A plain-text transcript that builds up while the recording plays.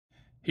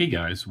Hey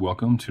guys,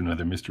 welcome to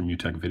another Mr.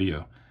 Mutech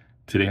video.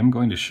 Today I'm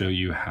going to show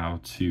you how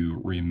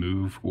to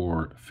remove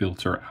or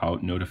filter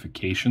out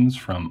notifications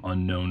from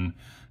unknown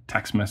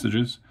text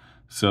messages.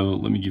 So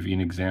let me give you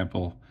an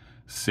example.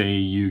 Say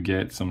you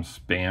get some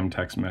spam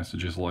text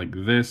messages like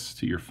this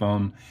to your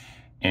phone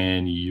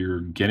and you're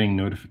getting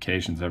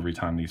notifications every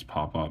time these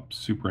pop up.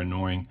 Super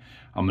annoying.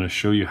 I'm going to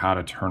show you how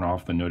to turn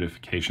off the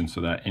notification so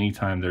that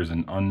anytime there's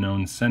an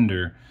unknown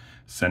sender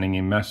sending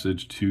a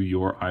message to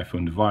your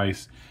iPhone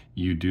device,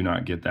 you do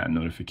not get that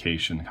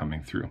notification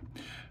coming through.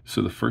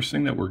 So the first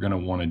thing that we're going to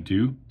want to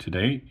do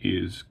today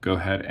is go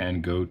ahead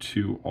and go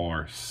to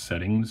our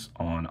settings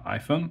on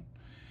iPhone.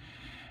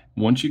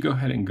 Once you go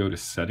ahead and go to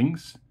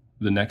settings,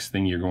 the next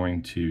thing you're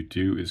going to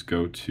do is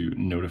go to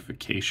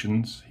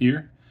notifications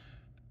here,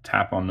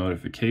 tap on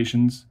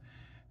notifications,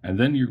 and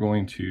then you're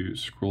going to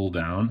scroll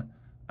down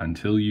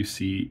until you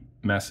see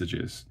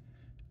messages.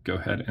 Go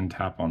ahead and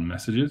tap on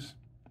messages.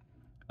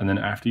 And then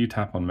after you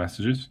tap on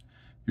messages,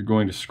 you're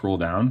going to scroll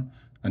down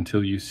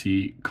until you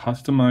see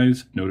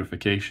customize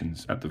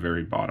notifications at the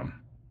very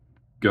bottom.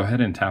 Go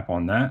ahead and tap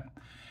on that.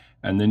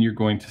 And then you're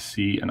going to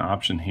see an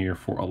option here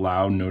for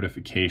allow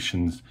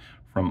notifications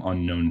from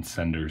unknown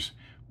senders.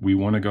 We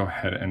want to go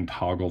ahead and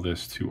toggle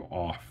this to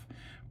off.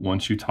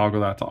 Once you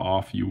toggle that to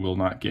off, you will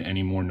not get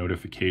any more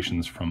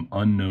notifications from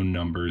unknown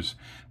numbers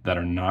that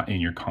are not in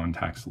your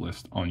contacts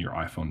list on your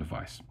iPhone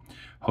device.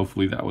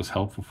 Hopefully that was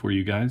helpful for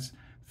you guys.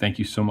 Thank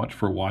you so much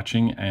for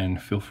watching,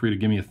 and feel free to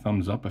give me a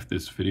thumbs up if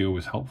this video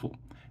was helpful.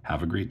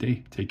 Have a great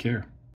day. Take care.